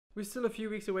We're still a few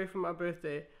weeks away from my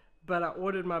birthday, but I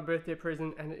ordered my birthday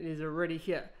present and it is already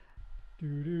here.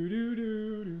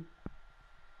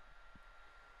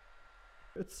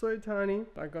 It's so tiny.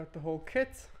 I got the whole kit,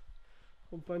 a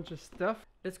whole bunch of stuff.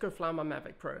 Let's go fly my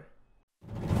Mavic Pro.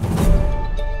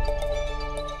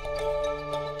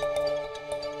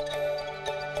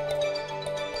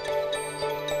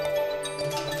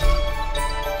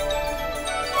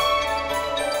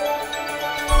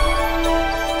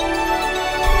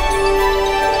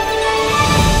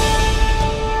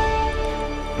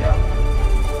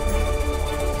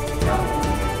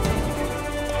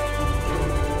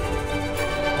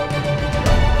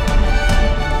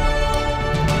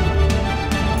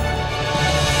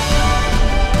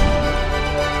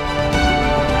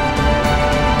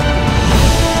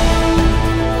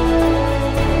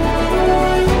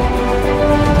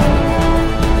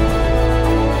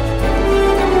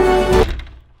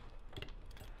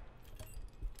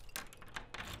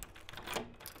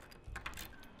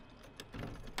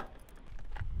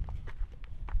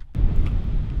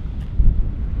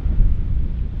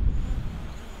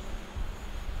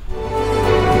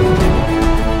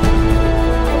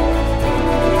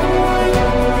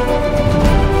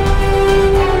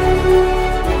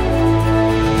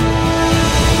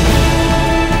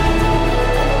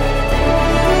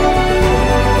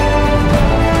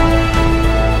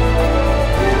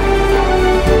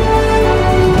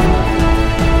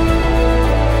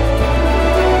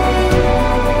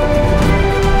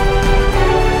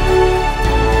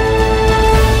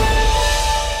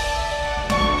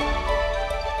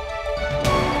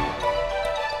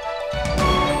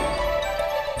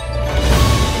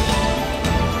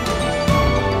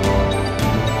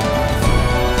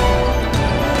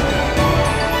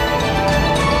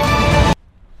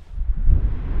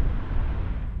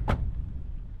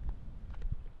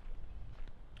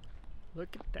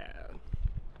 Look at that.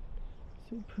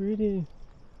 So pretty.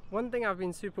 One thing I've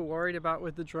been super worried about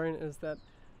with the drone is that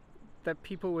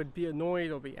people would be annoyed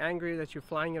or be angry that you're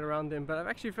flying it around them, but I've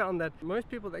actually found that most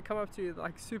people that come up to you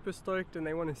like super stoked and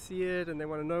they want to see it and they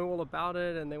want to know all about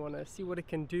it and they want to see what it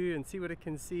can do and see what it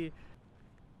can see.